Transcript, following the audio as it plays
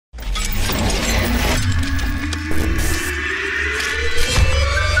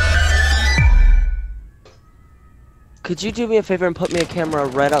could you do me a favor and put me a camera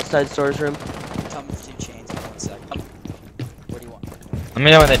right outside storage room? Tell me if you change in 1 sec. What do you want? Let me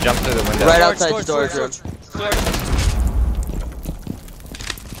know when they jump through the window. Right outside storage room.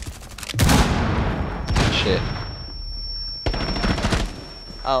 Shit.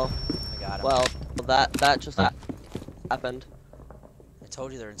 Oh, I got him. well, that just happened. I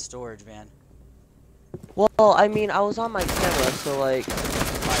told you they're in storage, man. Well, I mean, I was on my camera, so like,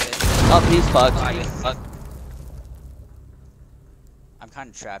 Private. oh, he's fucked. I'm kind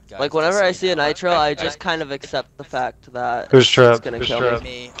of trapped, guys. Like, whenever just I so see you a know. nitro, I just kind of accept the fact that Who's it's trapped? gonna Who's kill trapped?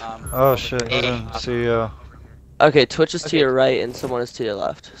 me. Me, Oh shit, he didn't see Okay, Twitch is to your right and someone is to your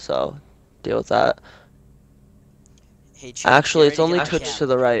left, so deal with that. Hey, Chan, Actually, get it's ready only get on Twitch cam. to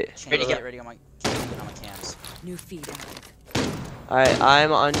the right. Chan, get ready on my cams. New feed. Alright,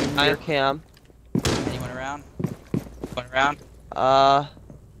 I'm on your cam. Anyone around?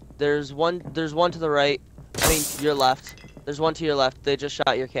 There's one to the right. I mean, your left. There's one to your left. They just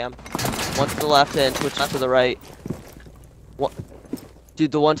shot your cam. One to the left and Twitch is to the right. What?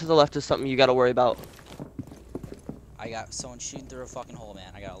 Dude, the one to the left is something you gotta worry about. I got someone shooting through a fucking hole,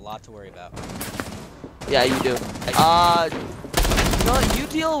 man. I got a lot to worry about. Yeah, you do. You know what? You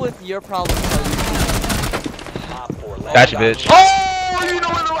deal with your problems. Gotcha, bitch. Oh, you know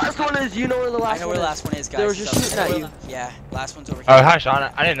where the last one is. You know where the last I know one where the is. last one is, guys. They were just shooting at you. Yeah, last one's over here. Oh, hi, Sean.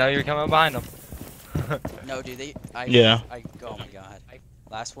 I didn't know you were coming up behind them. No, dude, oh my god.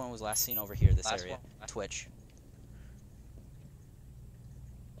 Last one was last seen over here, this area. Twitch.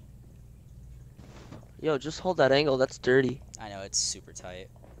 Yo, just hold that angle. That's dirty. I know, it's super tight.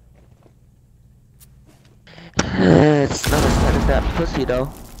 It's not as tight as that pussy,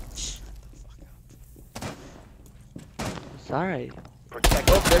 though. Shut the fuck up. It's alright. Oh,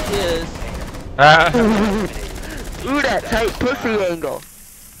 there she is. Ooh, that tight pussy angle.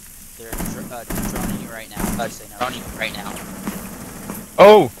 They're droning you right now.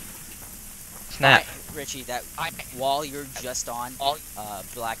 Oh! Snap. Richie, that wall you're just on,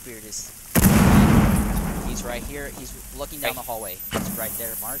 Blackbeard is... He's right here. He's looking down the hallway. He's right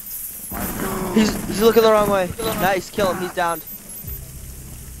there, marked. He's looking the wrong way. Nice, kill him. He's downed.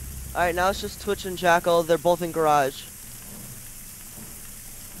 Alright, now it's just Twitch and Jackal. They're both in garage.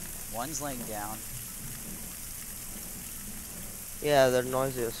 One's laying down. Yeah, they're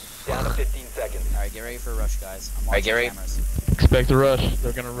noisy as Down to 15 seconds. Alright, get ready for a rush, guys. I'm watching cameras. Expect a rush.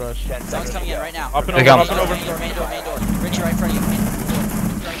 They're gonna rush. Someone's coming in right now. Up and They over. got Up me. and over. Main door. Richie, right in front of you.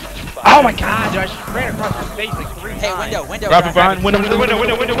 Oh my god, dude, I just ran across his face like 3 Hey, times. window. Grab it behind. Window. Hell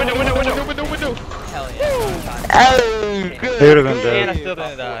yeah. Oh, good. He would have been And dead. I still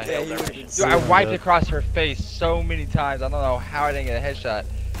didn't die. Yeah, you would've been Dude, I wiped across her face so many times. I don't know how I didn't get a headshot.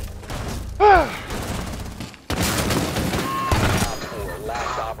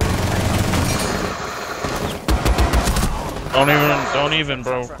 Don't even,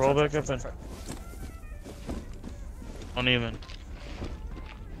 bro. Roll back up and. Don't even.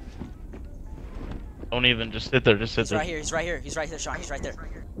 Just sit there. He's right here, Sean. He's right there.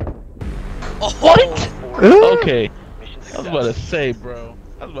 Oh, What? Okay. I was about to say, bro.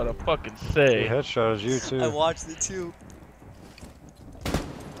 I was about to fucking He say. headshot you I too. watched it too.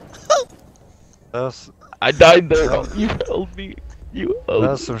 That's I died there. You held me.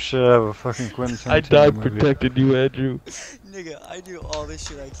 that's some shit out of a fucking Quentin Tarantino I died movie. protecting you, Andrew. Nigga, I do all this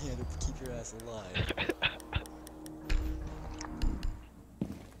shit I can to keep your ass alive.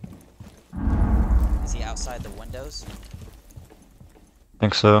 Is he outside the windows?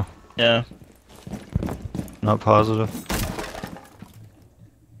 Think so. Yeah. Not positive.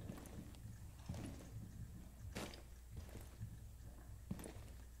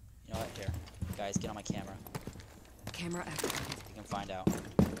 You know what? Here. Guys, get on my camera. Camera activated. You can find out.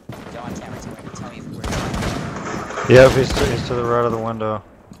 Get on camera. Tell me where he's at. Yep, he's to the right of the window.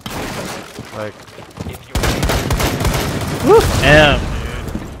 Like, Damn,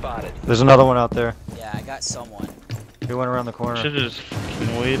 Spotted. there's another one out there. Yeah, I got someone. He went around the corner. dude. Should've just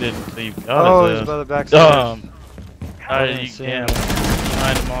fucking waited until you got Oh, his he's ass. by the backside. I You didn't see can't. him.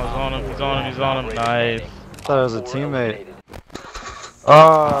 Behind him, I was on him. He's on him. Nice. I thought it was a teammate.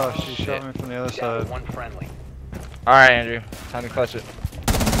 Oh, she shot me from the other Down to side. one friendly. Alright, Andrew. Time to clutch it.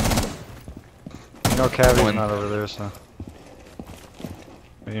 You know Cavity's not over there, so.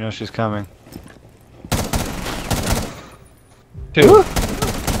 But you know she's coming. 2.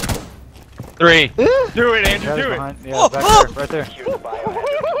 3. Do it, Andrew. Cavity's Do it. behind. Yeah, back there, right there. Secure the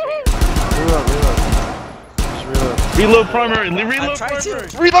biohazard container. Reload. Just reload. Reload primary. I'm Reload trying primary.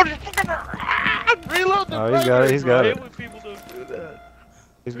 to. Reload your fucking. Reload the Oh, he's got it, he's got I it. hate when people don't do that.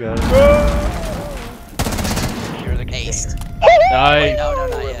 He's got it. Secure the container. Aced. Nice. No, not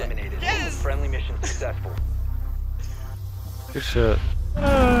Four yet. eliminated. Friendly mission successful. Good shit.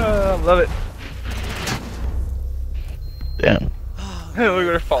 Love it. Damn. Look at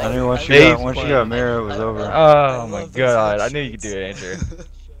her I falling. mean, once Face you got mirror, it was over. Oh my god, I knew you could do it, Andrew.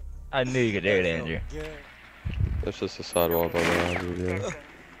 I knew you could do it, Andrew. That's just a sidewall by the house. Yeah.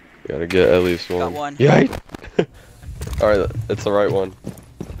 Gotta get at least one. Got one. Yeah. Alright, it's the right one.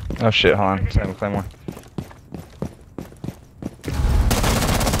 Oh shit, hold on. Same Claymore.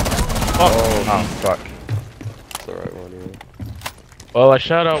 Oh, fuck. It's the right one, yeah. Well, I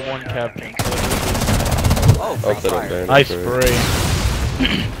shot out one captain. Oh, Oh, free they don't fire. ban it, Nice right?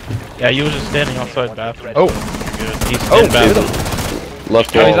 spray. Yeah, you was just standing outside bathroom. Oh. You're good. He's Oh, in bathroom.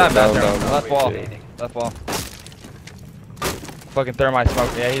 Left Oh, wall. he's not down, bathroom. down. Left wall. Yeah. Left wall. Fucking thermite smoke.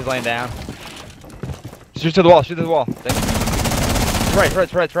 Yeah, he's laying down. Shoot to the wall. Shoot to the wall. Right.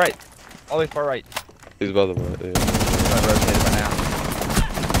 All the way far right. He's above the right, yeah. He's gonna rotate it by now.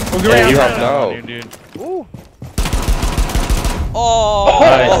 Oh, Yeah, you right have now. no. Dude. Ooh.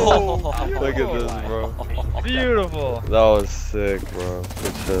 Oh! Look at this, bro. Beautiful. That was sick, bro.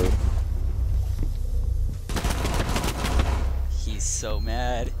 Good shit. He's so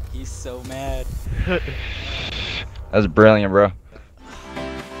mad. He's so mad. That was brilliant, bro.